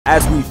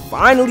As we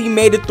finally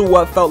made it through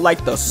what felt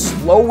like the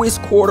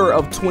slowest quarter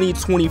of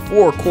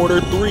 2024,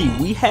 quarter 3,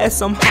 we had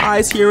some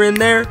highs here and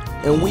there,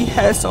 and we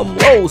had some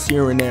lows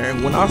here and there.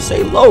 And when I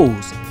say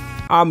lows,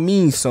 I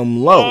mean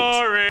some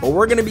lows. But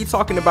we're going to be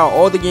talking about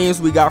all the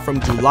games we got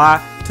from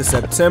July to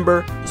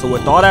September. So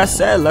with all that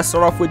said, let's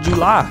start off with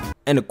July.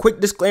 And a quick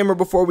disclaimer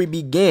before we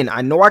begin,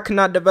 I know I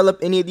cannot develop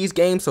any of these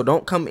games, so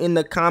don't come in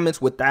the comments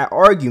with that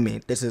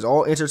argument. This is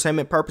all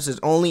entertainment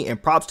purposes only,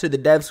 and props to the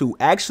devs who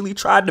actually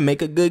tried to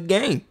make a good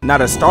game. Now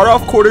to start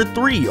off quarter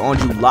 3, on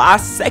July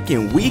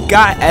 2nd, we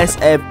got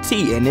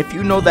SFT, and if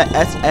you know the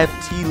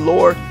SFT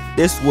lore,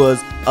 this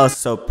was a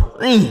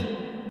supreme,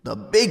 the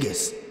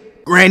biggest,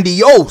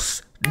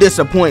 grandiose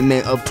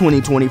disappointment of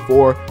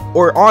 2024,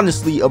 or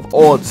honestly of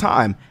all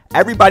time.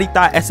 Everybody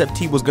thought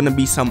SFT was going to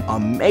be some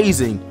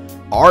amazing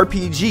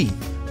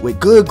RPG with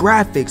good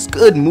graphics,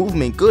 good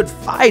movement, good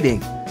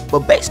fighting, but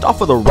based off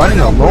of the running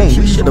alone,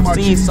 we should have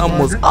seen something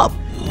was up,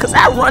 because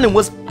that running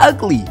was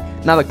ugly.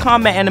 Now the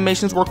combat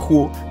animations were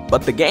cool,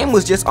 but the game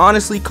was just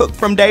honestly cooked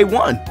from day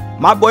one.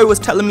 My boy was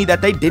telling me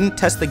that they didn't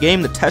test the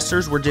game, the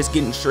testers were just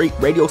getting straight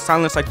radio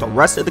silence like the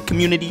rest of the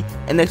community,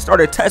 and they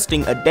started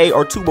testing a day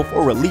or two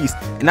before release,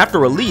 and after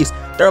release,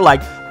 they're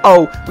like,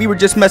 oh, we were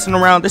just messing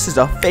around, this is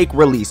a fake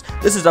release,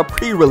 this is a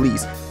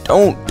pre-release.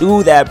 Don't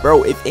do that,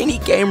 bro. If any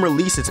game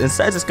releases and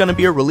says it's gonna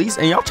be a release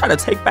and y'all try to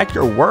take back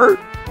your word,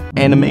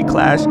 anime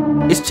clash,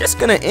 it's just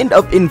gonna end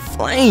up in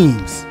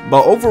flames.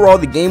 But overall,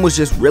 the game was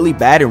just really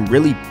bad and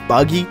really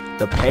buggy.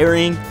 The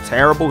parrying,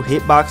 terrible,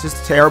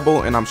 hitboxes,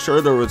 terrible, and I'm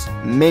sure there was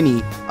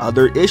many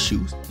other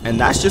issues. And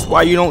that's just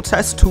why you don't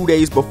test 2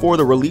 days before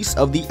the release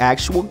of the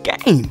actual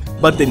game.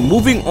 But then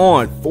moving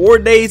on, 4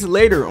 days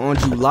later on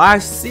July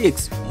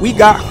 6th, we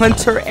got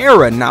Hunter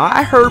Era. Now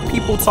I heard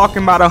people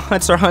talking about a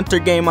Hunter x Hunter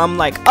game. I'm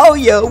like, oh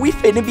yo, we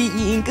finna be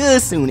eating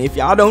good soon. If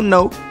y'all don't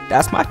know,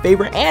 that's my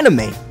favorite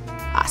anime.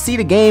 I see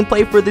the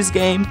gameplay for this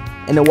game,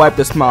 and it wiped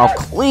the smile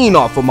clean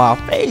off of my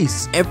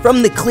face. And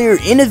from the clear,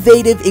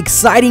 innovative,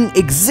 exciting,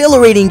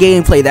 exhilarating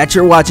gameplay that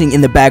you're watching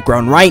in the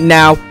background right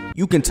now,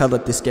 you can tell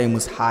that this game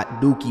was hot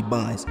dookie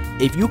buns.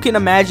 If you can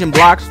imagine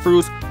blox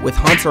fruits with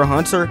Hunter x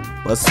Hunter,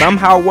 but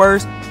somehow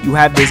worse, you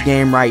have this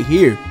game right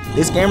here.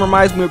 This game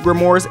reminds me of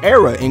Grimoire's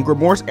Era, and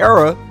Grimoire's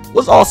Era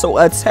was also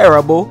a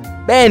terrible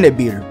bandit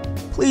beater.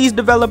 Please,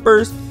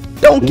 developers,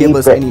 don't give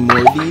us any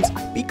more of these,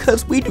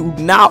 because we do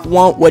not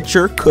want what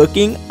you're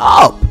cooking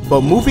up.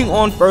 But moving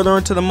on further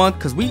into the month,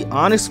 because we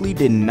honestly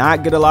did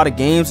not get a lot of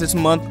games this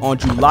month, on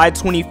July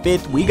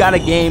 25th, we got a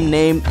game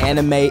named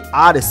Anime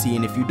Odyssey.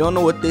 And if you don't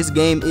know what this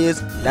game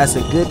is, that's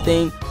a good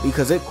thing,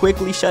 because it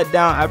quickly shut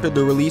down after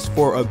the release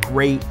for a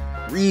great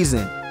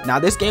reason. Now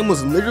this game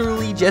was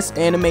literally just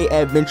anime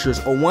adventures,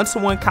 a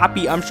one-to-one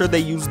copy. I'm sure they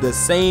used the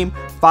same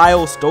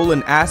file,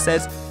 stolen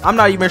assets. I'm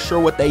not even sure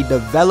what they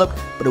developed,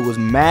 but it was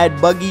mad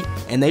buggy,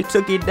 and they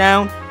took it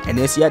down, and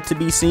it's yet to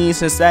be seen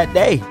since that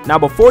day. Now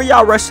before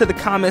y'all rush to the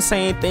comments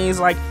saying things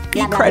like,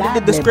 he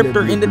credited the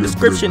scripter in the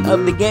description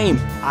of the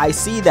game, I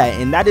see that,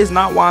 and that is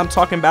not why I'm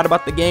talking bad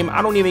about the game.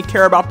 I don't even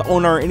care about the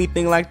owner or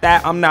anything like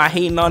that. I'm not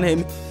hating on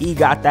him. He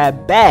got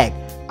that bag.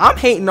 I'm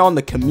hating on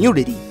the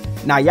community.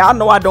 Now y'all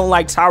know I don't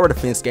like tower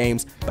defense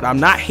games, but I'm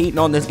not hating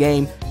on this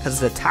game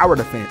because it's a tower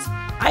defense.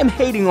 I'm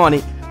hating on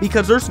it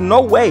because there's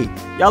no way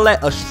y'all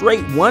let a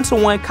straight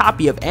one-to-one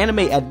copy of Anime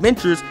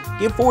Adventures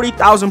get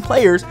 40,000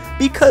 players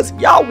because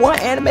y'all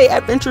want Anime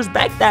Adventures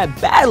back that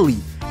badly.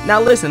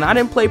 Now listen, I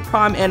didn't play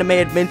Prime Anime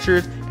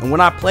Adventures, and when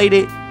I played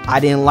it,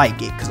 I didn't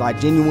like it because I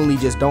genuinely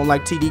just don't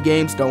like TD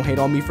games. Don't hate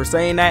on me for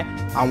saying that.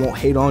 I won't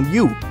hate on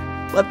you.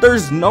 But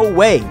there's no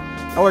way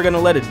y'all are gonna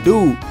let a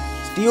dude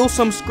steal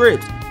some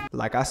scripts.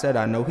 Like I said,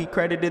 I know he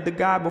credited the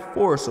guy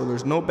before, so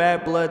there's no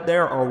bad blood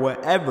there or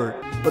whatever,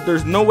 but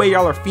there's no way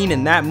y'all are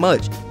fiending that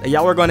much that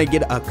y'all are gonna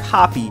get a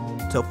copy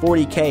to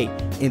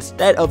 40K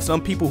instead of some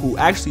people who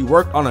actually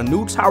worked on a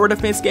new tower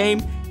defense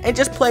game and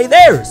just play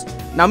theirs.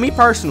 Now me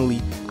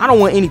personally, I don't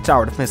want any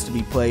tower defense to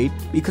be played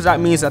because that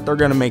means that they're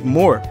gonna make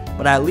more,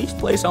 but at least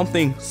play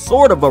something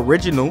sort of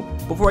original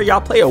before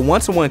y'all play a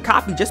one-to-one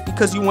copy just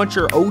because you want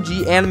your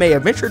OG anime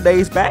adventure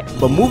days back.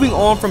 But moving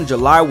on from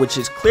July, which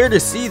is clear to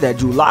see that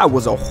July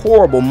was a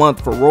horrible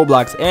month for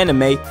Roblox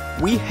anime,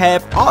 we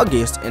have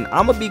August, and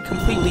I'm gonna be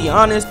completely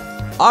honest,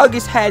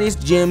 August had its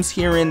gems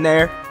here and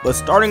there, but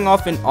starting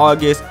off in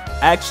August,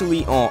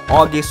 actually on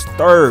August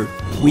 3rd,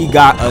 we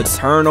got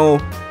Eternal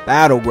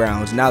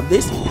Battlegrounds. Now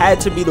this had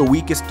to be the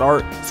weakest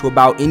start to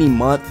about any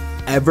month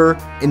ever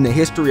in the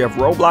history of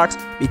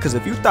Roblox, because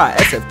if you thought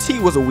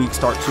SFT was a weak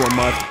start to a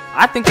month,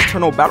 I think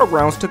Eternal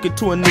Battlegrounds took it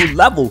to a new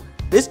level.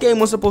 This game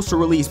was supposed to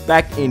release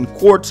back in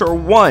quarter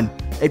 1.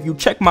 If you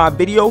check my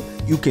video,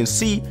 you can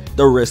see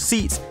the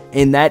receipts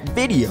in that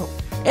video.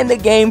 And the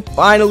game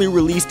finally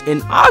released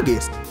in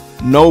August.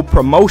 No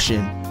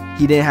promotion.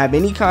 He didn't have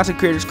any content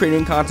creators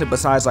creating content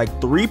besides like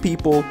 3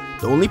 people.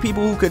 The only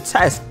people who could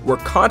test were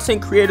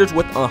content creators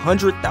with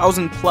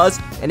 100,000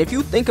 plus. And if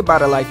you think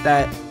about it like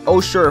that,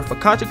 oh sure, if a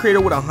content creator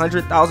with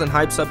 100,000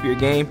 hypes up your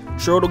game,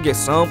 sure it'll get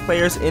some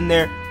players in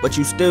there, but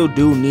you still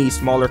do need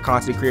smaller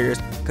content creators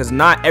because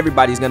not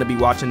everybody's going to be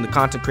watching the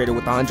content creator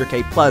with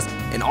 100k plus,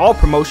 and all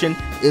promotion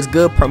is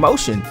good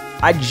promotion.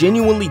 I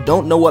genuinely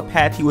don't know what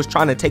path he was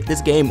trying to take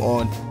this game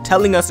on,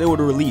 telling us it would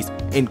release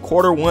in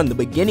Q1, the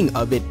beginning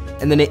of it,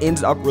 and then it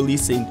ends up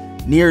releasing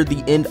near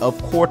the end of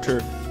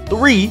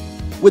Q3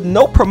 with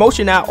no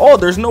promotion at all.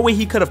 There's no way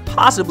he could have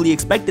possibly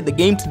expected the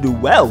game to do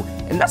well,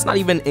 and that's not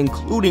even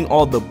including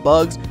all the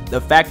bugs,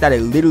 the fact that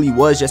it literally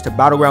was just a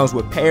Battlegrounds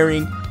with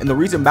pairing, and the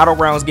reason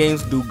Battlegrounds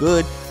games do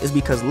good is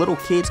because little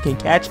kids can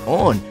catch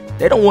on.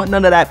 They don't want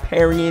none of that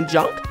parrying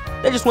junk.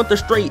 They just want the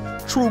straight,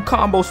 true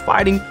combos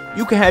fighting.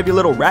 You can have your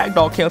little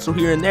ragdoll cancel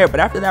here and there, but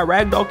after that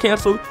ragdoll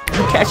cancel,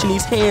 you're catching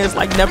these hands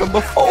like never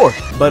before.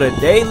 But a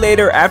day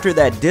later, after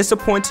that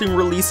disappointing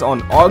release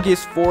on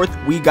August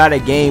 4th, we got a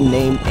game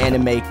named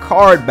Anime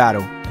Card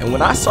Battle. And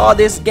when I saw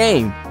this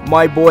game,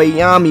 my boy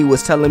Yami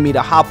was telling me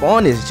to hop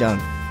on this junk.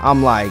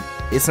 I'm like,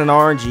 it's an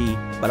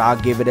RNG, but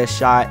I'll give it a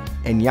shot.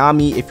 And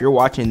Yami, if you're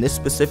watching this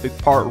specific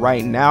part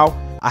right now,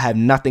 I have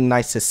nothing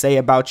nice to say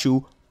about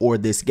you or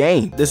this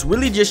game. This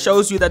really just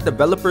shows you that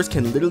developers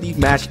can literally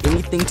mash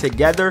anything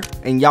together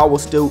and y'all will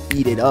still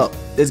eat it up.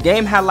 This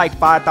game had like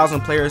 5,000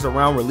 players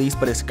around release,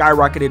 but it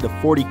skyrocketed to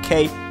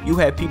 40k. You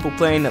had people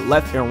playing it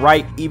left and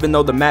right, even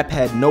though the map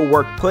had no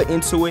work put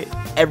into it.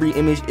 Every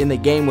image in the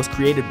game was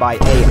created by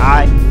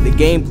AI. The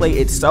gameplay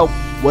itself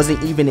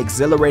wasn't even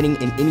exhilarating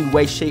in any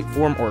way, shape,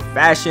 form, or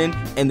fashion.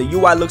 And the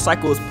UI looks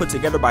like it was put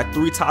together by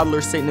 3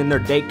 toddlers sitting in their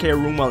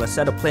daycare room while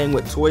instead of playing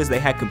with toys, they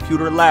had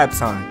computer lab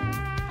time.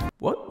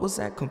 What was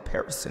that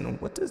comparison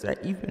and what does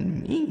that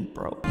even mean,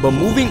 bro? But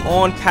moving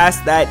on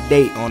past that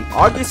date, on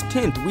August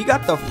 10th, we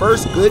got the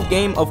first good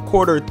game of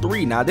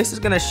Q3. Now, this is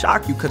gonna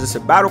shock you because it's a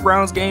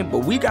Battlegrounds game,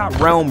 but we got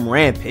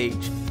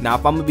Rampage. Now,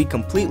 if I'm gonna be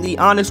completely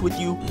honest with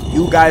you,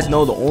 you guys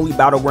know the only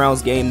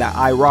Battlegrounds game that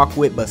I rock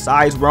with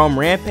besides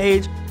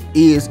Rampage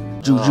is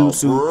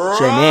Jujutsu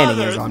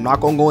Shenanigans. I'm not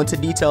gonna go into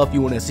detail. If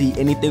you wanna see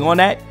anything on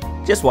that,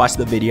 just watch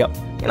the video.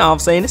 You know what I'm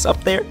saying? It's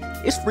up there.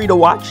 It's free to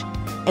watch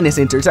and it's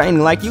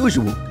entertaining like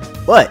usual.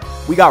 But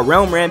we got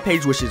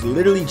Rampage, which is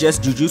literally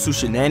just Jujutsu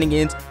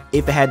Shenanigans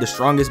if it had the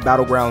strongest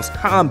Battlegrounds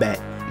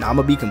combat. Now, I'm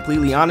gonna be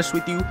completely honest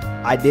with you,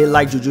 I did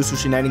like Jujutsu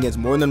Shenanigans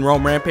more than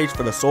Rampage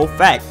for the sole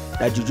fact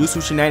that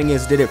Jujutsu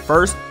Shenanigans did it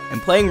first,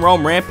 and playing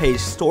Rampage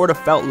sort of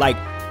felt like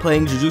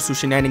playing Jujutsu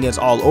Shenanigans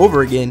all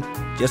over again,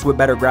 just with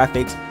better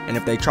graphics, and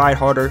if they tried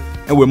harder,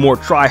 and with more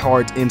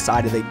tryhards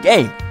inside of the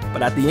game.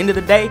 But at the end of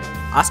the day,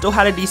 I still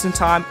had a decent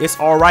time. It's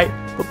alright,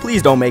 but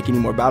please don't make any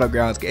more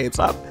Battlegrounds games.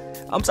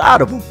 I'm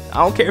tired of them. I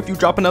don't care if you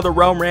drop another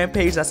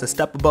Rampage that's a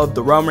step above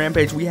the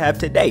Rampage we have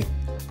today.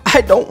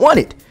 I don't want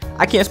it.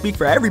 I can't speak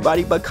for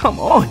everybody, but come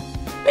on.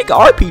 Make an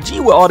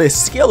RPG with all this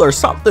skill or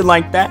something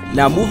like that.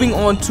 Now, moving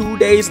on 2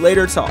 days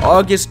later to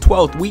August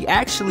 12th, we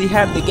actually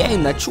have the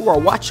game that you are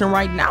watching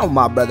right now,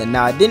 my brother.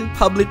 Now, it didn't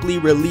publicly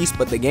release,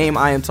 but the game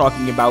I am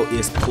talking about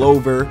is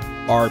Clover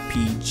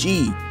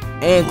RPG.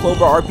 And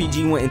Clover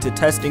RPG went into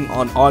testing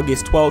on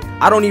August 12th.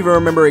 I don't even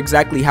remember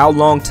exactly how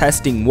long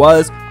testing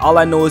was. All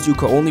I know is you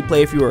could only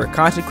play if you were a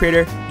content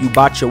creator, you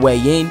bought your way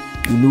in,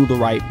 you knew the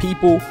right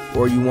people,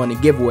 or you won a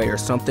giveaway or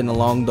something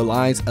along the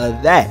lines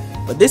of that.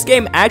 But this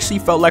game actually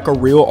felt like a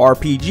real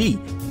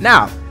RPG.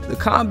 Now, the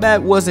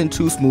combat wasn't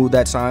too smooth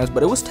at times,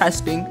 but it was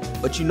testing.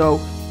 But you know,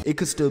 it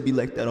could still be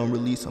like that on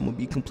release. I'm gonna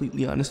be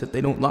completely honest, if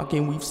they don't lock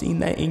in, we've seen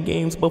that in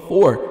games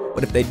before.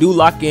 But if they do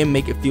lock in,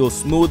 make it feel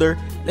smoother,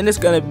 then it's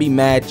gonna be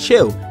mad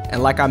chill.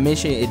 And like I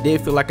mentioned, it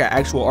did feel like an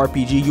actual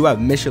RPG. You have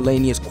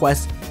miscellaneous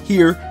quests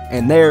here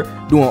and there,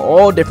 doing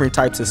all different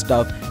types of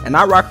stuff. And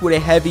I rocked with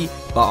it heavy,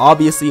 but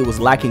obviously it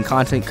was lacking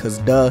content because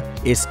duh,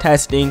 it's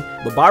testing.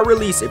 But by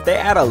release, if they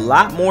add a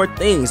lot more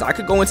things, I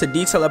could go into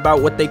detail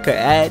about what they could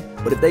add,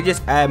 but if they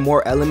just add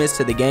more elements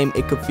to the game,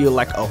 it could feel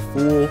like a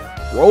full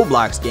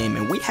Roblox game,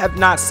 and we have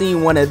not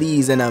seen one of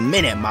these in a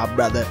minute, my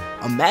brother.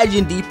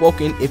 Imagine Deep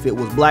Woken if it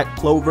was Black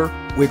Clover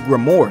with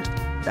remorse.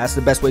 That's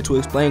the best way to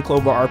explain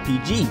Clover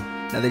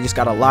RPG. Now they just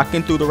gotta lock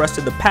in through the rest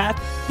of the path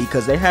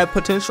because they have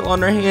potential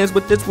on their hands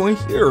with this one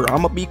here.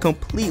 I'm gonna be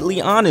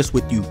completely honest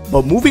with you.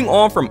 But moving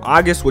on from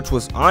August, which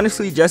was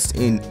honestly just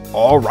an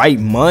alright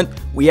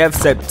month, we have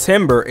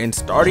September, and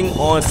starting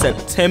on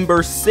September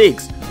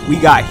 6th, we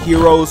got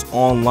Heroes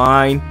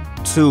Online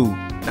 2.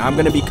 Now I'm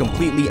gonna be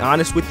completely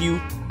honest with you,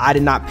 I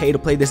did not pay to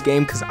play this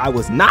game because I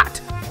was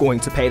not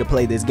going to pay to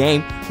play this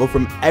game, but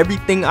from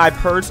everything I've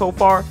heard so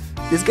far,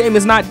 this game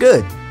is not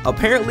good.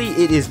 Apparently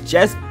it is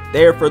just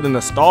there for the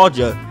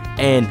nostalgia,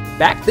 and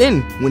back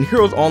then when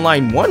Heroes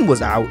Online 1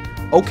 was out,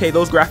 okay,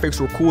 those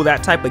graphics were cool,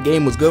 that type of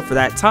game was good for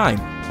that time,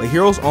 but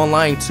Heroes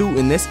Online 2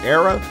 in this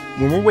era,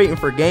 when we're waiting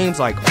for games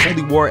like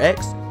Holy War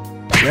X,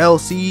 Rell,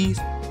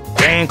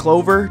 Grand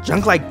Clover,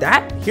 junk like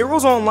that,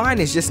 Heroes Online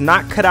is just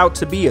not cut out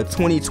to be a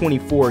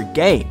 2024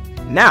 game.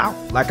 Now,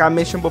 like I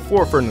mentioned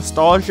before, for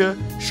nostalgia,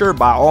 sure,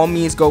 by all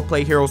means go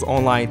play Heroes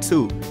Online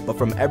 2, but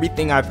from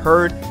everything I've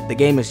heard, the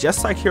game is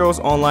just like Heroes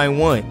Online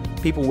 1.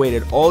 People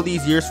waited all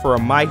these years for a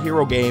My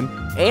Hero game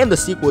and the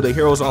sequel to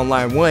Heroes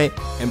Online 1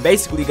 and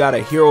basically got a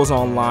Heroes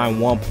Online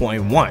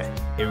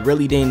 1.1. It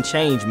really didn't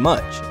change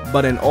much.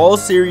 But in all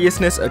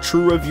seriousness, a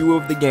true review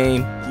of the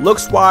game.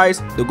 Looks wise,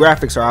 the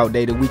graphics are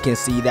outdated, we can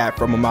see that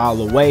from a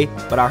mile away,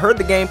 but I heard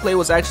the gameplay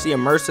was actually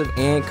immersive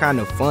and kind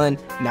of fun.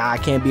 Now I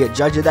can't be a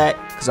judge of that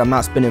because I'm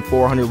not spending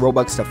 400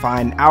 Robux to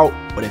find out,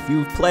 but if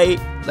you've played,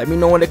 let me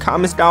know in the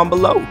comments down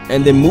below.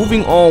 And then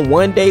moving on,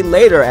 one day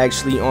later,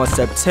 actually on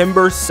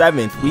September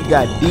 7th, we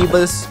got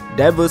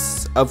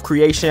Devas of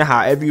Creation,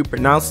 however you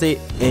pronounce it,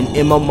 an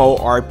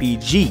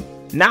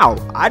MMORPG. Now,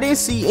 I didn't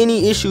see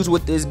any issues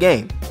with this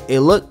game. It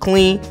looked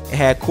clean, it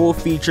had cool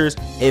features,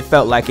 it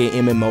felt like an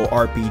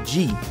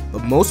MMORPG,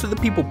 but most of the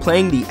people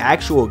playing the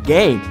actual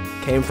game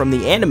came from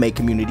the anime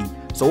community,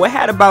 so it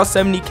had about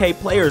 70k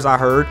players I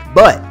heard,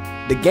 but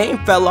the game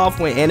fell off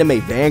when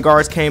anime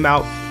Vanguards came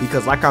out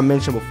because like I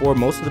mentioned before,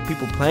 most of the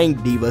people playing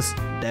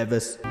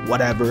Devas,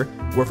 whatever,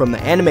 were from the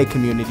anime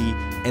community,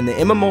 and the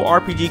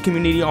MMORPG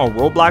community on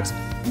Roblox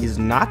is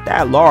not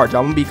that large.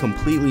 I'm gonna be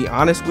completely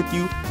honest with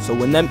you. So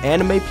when them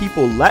anime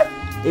people left,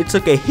 it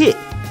took a hit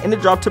and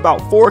it dropped to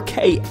about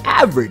 4k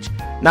average.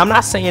 Now I'm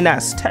not saying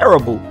that's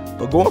terrible,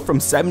 but going from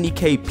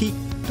 70k peak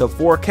to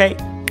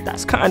 4k,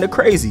 that's kind of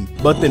crazy.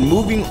 But then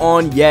moving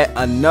on yet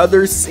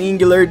another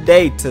singular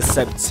day to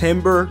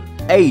September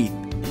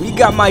 8th, we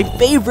got my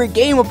favorite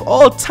game of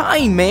all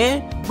time,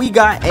 man. We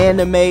got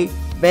anime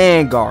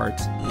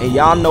Vanguards, and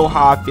y'all know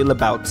how I feel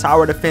about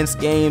tower defense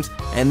games,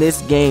 and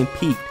this game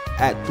peaked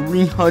at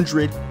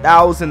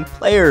 300,000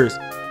 players.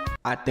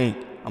 I think,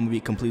 I'm gonna be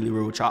completely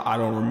real with y'all, I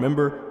don't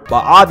remember,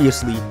 but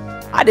obviously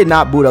I did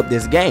not boot up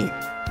this game.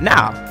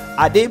 Now,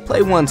 I did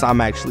play one time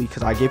actually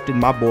because I gifted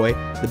my boy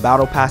the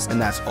battle pass, and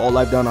that's all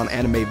I've done on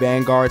anime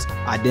Vanguards.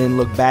 I didn't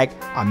look back,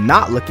 I'm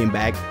not looking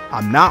back,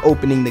 I'm not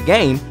opening the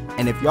game,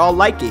 and if y'all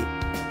like it,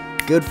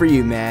 good for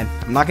you, man.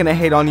 I'm not gonna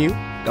hate on you.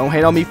 Don't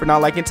hate on me for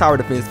not liking tower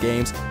defense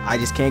games. I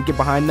just can't get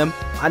behind them.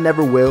 I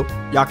never will.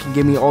 Y'all can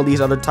give me all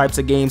these other types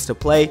of games to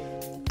play,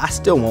 I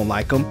still won't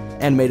like them.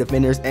 Anime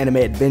Defenders, Anime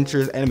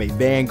Adventures, Anime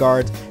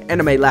Vanguards,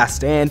 Anime Last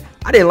Stand,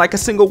 I didn't like a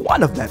single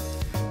one of them.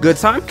 Good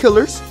time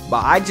killers,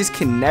 but I just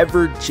can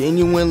never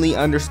genuinely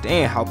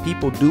understand how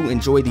people do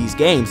enjoy these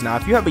games. Now,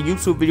 if you have a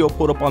YouTube video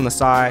pulled up on the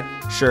side,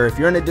 sure. If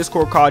you're in a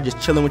Discord call just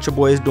chilling with your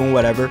boys doing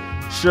whatever,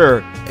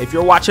 sure. If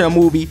you're watching a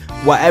movie,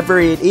 whatever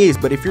it is,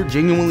 but if you're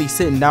genuinely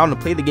sitting down to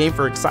play the game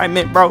for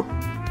excitement, bro,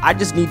 I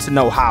just need to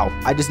know how.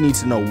 I just need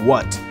to know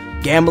what.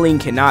 Gambling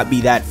cannot be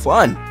that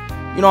fun.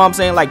 You know what I'm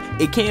saying? Like,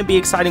 it can be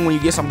exciting when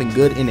you get something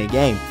good in a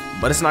game,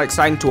 but it's not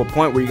exciting to a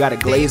point where you gotta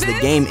glaze the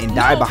game and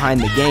die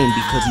behind the game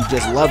because you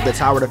just love the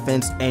tower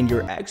defense and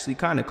you're actually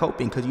kind of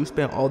coping because you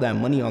spent all that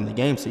money on the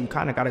game, so you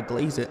kind of gotta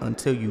glaze it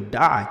until you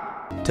die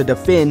to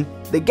defend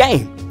the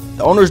game.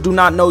 The owners do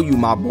not know you,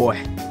 my boy.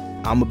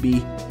 I'ma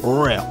be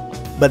real.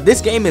 But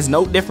this game is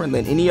no different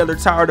than any other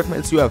tower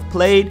defense you have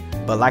played,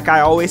 but like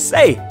I always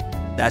say,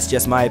 that's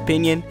just my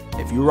opinion.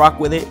 If you rock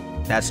with it,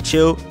 that's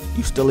chill.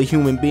 You still a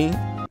human being.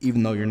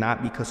 Even though you're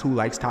not, because who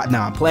likes top?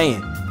 Nah, I'm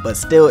playing. But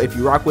still, if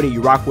you rock with it,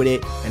 you rock with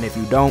it. And if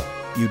you don't,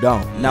 you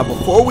don't. Now,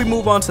 before we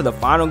move on to the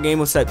final game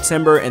of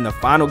September and the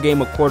final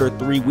game of quarter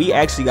 3, we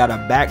actually got to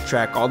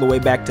backtrack all the way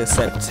back to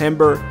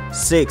September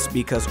 6th,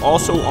 because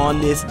also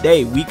on this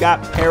day, we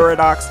got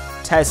Paradox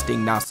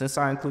testing. Now, since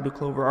I included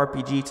Clover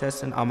RPG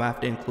testing, I'm gonna have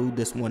to include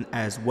this one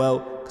as well,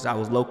 because I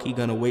was low-key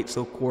gonna wait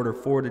till quarter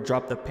 4 to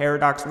drop the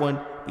Paradox one,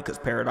 because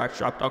Paradox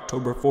dropped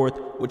October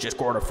 4th, which is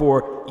quarter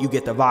 4. You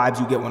get the vibes,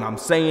 you get what I'm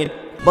saying.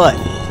 But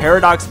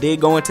Paradox did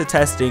go into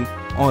testing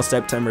on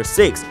September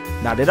 6th.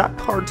 Now, did I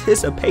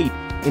participate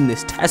in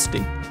this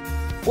testing?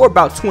 For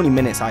about 20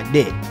 minutes, I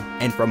did.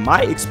 And from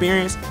my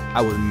experience,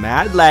 I was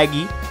mad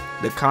laggy.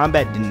 The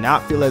combat did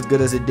not feel as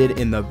good as it did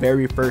in the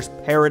very first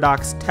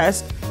Paradox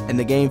test, and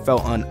the game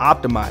felt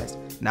unoptimized.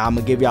 Now, I'm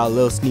gonna give y'all a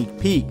little sneak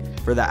peek.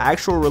 For the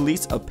actual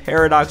release of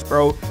Paradox,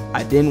 bro,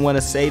 I didn't want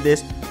to say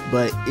this,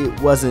 but it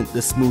wasn't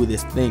the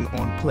smoothest thing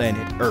on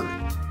planet Earth.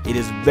 It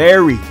is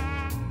very,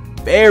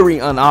 very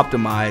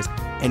unoptimized,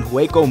 and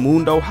Hueco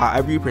Mundo,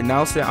 however you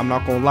pronounce it, I'm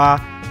not gonna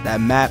lie,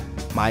 that map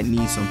might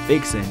need some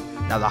fixing.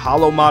 Now, the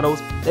hollow models,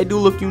 they do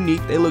look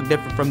unique, they look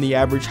different from the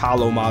average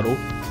hollow model,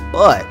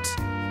 but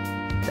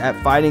that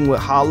fighting with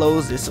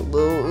hollows, it's a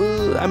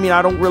little, I mean,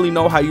 I don't really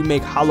know how you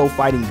make hollow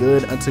fighting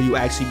good until you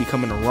actually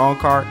become in the wrong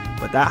card,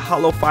 but that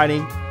hollow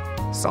fighting,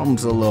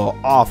 something's a little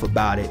off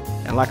about it.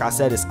 And like I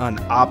said, it's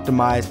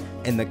unoptimized,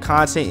 and the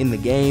content in the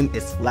game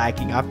is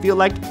lacking. I feel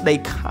like they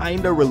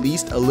kind of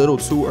released a little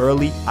too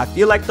early. I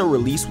feel like the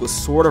release was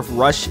sort of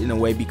rushed in a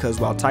way,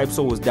 because while Type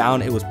Soul was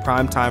down, it was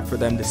prime time for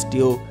them to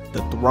steal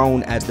the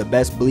throne as the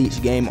best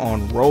Bleach game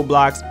on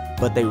Roblox.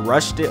 but they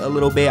rushed it a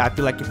little bit. I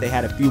feel like if they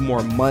had a few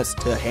more months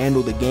to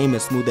handle the game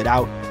and smooth it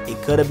out,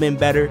 it could have been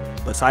better,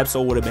 but Type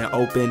Soul would have been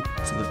open,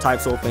 so the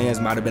Type Soul fans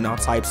might have been on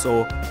Type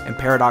Soul, and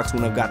Paradox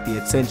wouldn't have got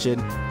the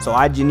attention. So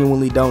I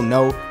genuinely don't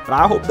know, but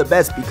I hope the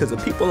best, because the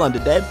people on the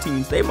dev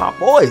teams, they my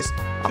boys.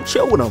 I'm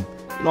chill with them.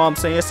 You know what I'm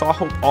saying? So I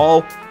hope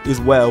all is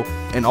well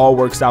and all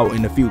works out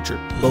in the future.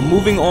 But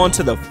moving on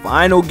to the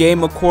final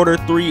game of quarter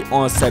 3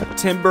 on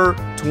September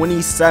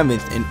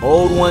 27th, an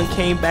old one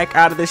came back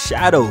out of the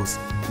shadows.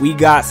 We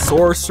got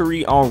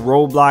Sorcery on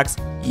Roblox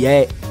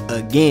yet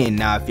again.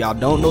 Now, if y'all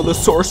don't know the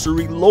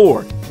Sorcery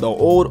lore, the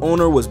old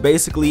owner was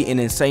basically an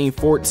insane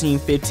 14,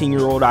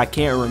 15-year-old, I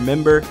can't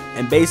remember,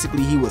 and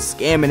basically he was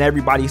scamming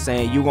everybody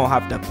saying you're gonna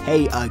have to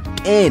pay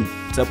again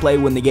to play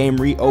when the game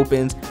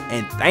reopens,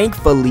 and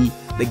thankfully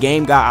the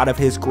game got out of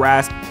his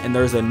grasp and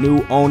there's a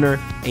new owner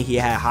and he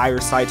had higher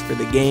sights for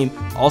the game.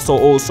 Also,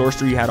 old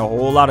Sorcery had a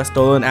whole lot of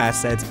stolen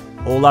assets,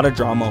 whole lot of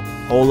drama,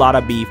 whole lot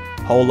of beef,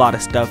 whole lot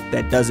of stuff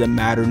that doesn't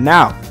matter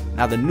now.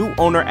 Now, the new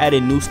owner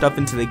added new stuff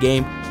into the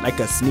game, like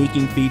a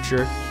sneaking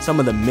feature. Some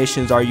of the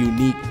missions are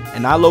unique,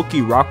 and I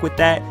low-key rock with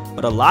that,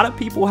 but a lot of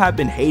people have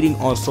been hating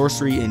on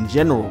Sorcery in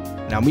general.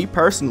 Now, me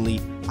personally,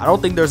 I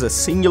don't think there's a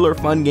singular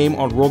fun game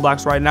on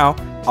Roblox right now.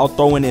 I'll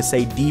throw in and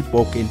say Deep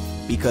Woken,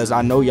 because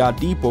I know y'all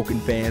Deep Woken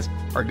fans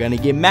are gonna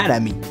get mad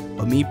at me.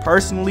 But me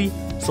personally,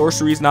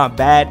 Sorcery is not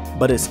bad,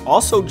 but it's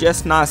also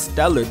just not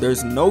stellar.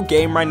 There's no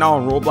game right now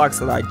on Roblox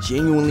that I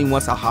genuinely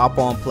want to hop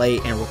on, play,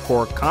 and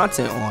record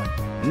content on.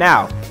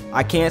 Now,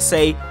 I can't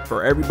say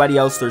for everybody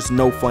else there's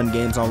no fun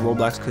games on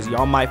Roblox, because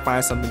y'all might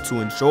find something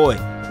to enjoy.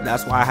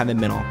 That's why I haven't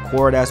been on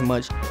Cord as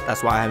much,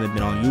 that's why I haven't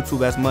been on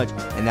YouTube as much,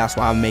 and that's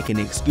why I'm making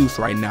an excuse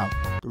right now.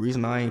 The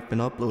reason I ain't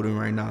been uploading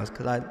right now is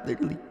because I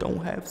literally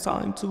don't have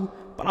time to,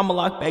 but I'm gonna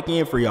lock back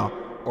in for y'all,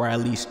 or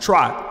at least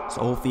try,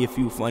 so hopefully a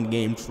few fun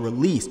games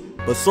release.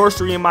 But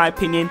Sorcery, in my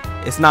opinion,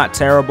 it's not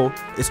terrible.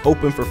 It's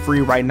open for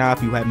free right now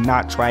if you have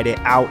not tried it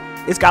out.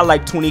 It's got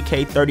like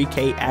 20k,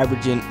 30k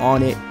averaging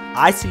on it.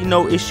 I see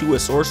no issue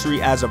with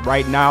Sorcery as of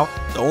right now.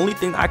 The only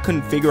thing I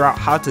couldn't figure out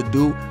how to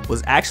do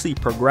was actually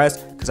progress,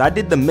 because I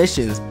did the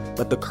missions,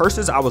 but the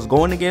curses I was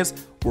going against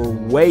were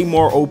way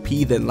more OP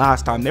than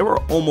last time. They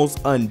were almost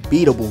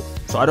unbeatable.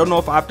 So I don't know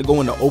if I have to go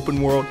into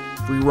open world,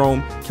 free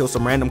roam, kill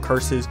some random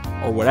curses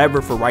or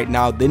whatever for right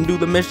now, then do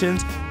the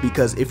missions,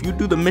 because if you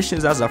do the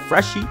missions as a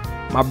freshie,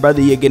 my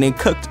brother, you're getting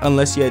cooked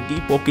unless you're a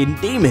Deep Woken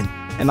demon,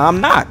 and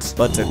I'm not.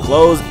 But to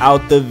close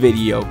out the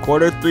video,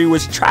 quarter 3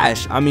 was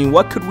trash. I mean,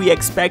 what could we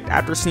expect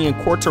after seeing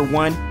quarter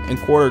 1 and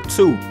quarter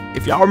 2?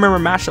 If y'all remember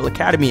Martial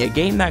Academy, a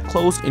game that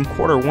closed in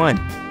quarter 1,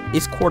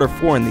 it's quarter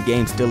 4 and the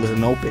game still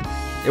isn't open.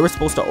 They were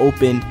supposed to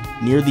open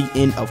near the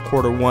end of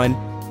quarter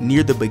 1,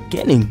 near the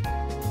beginning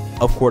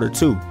of quarter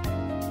 2.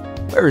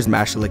 Where is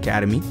Martial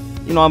Academy?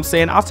 You know what I'm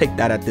saying? I'll take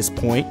that at this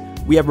point.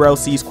 We have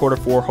RLC's quarter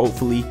 4,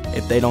 hopefully,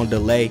 if they don't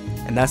delay,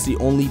 and that's the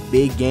only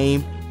big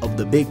game of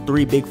the big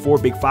 3, big 4,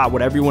 big 5,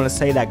 whatever you want to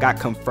say, that got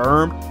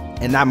confirmed,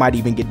 and that might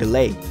even get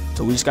delayed.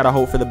 So we just gotta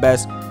hope for the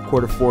best.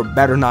 Quarter 4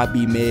 better not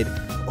be mid,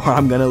 or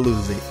I'm gonna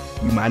lose it.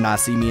 You might not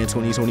see me in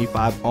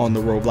 2025 on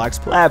the Roblox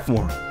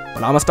platform.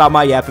 But I'm gonna stop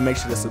my yap and make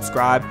sure to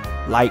subscribe,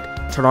 like,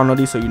 turn on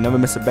notifications so you never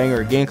miss a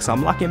banger again, because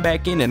I'm locking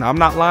back in and I'm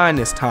not lying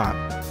this time.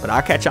 But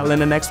I'll catch y'all in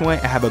the next one,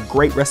 and have a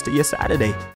great rest of your Saturday.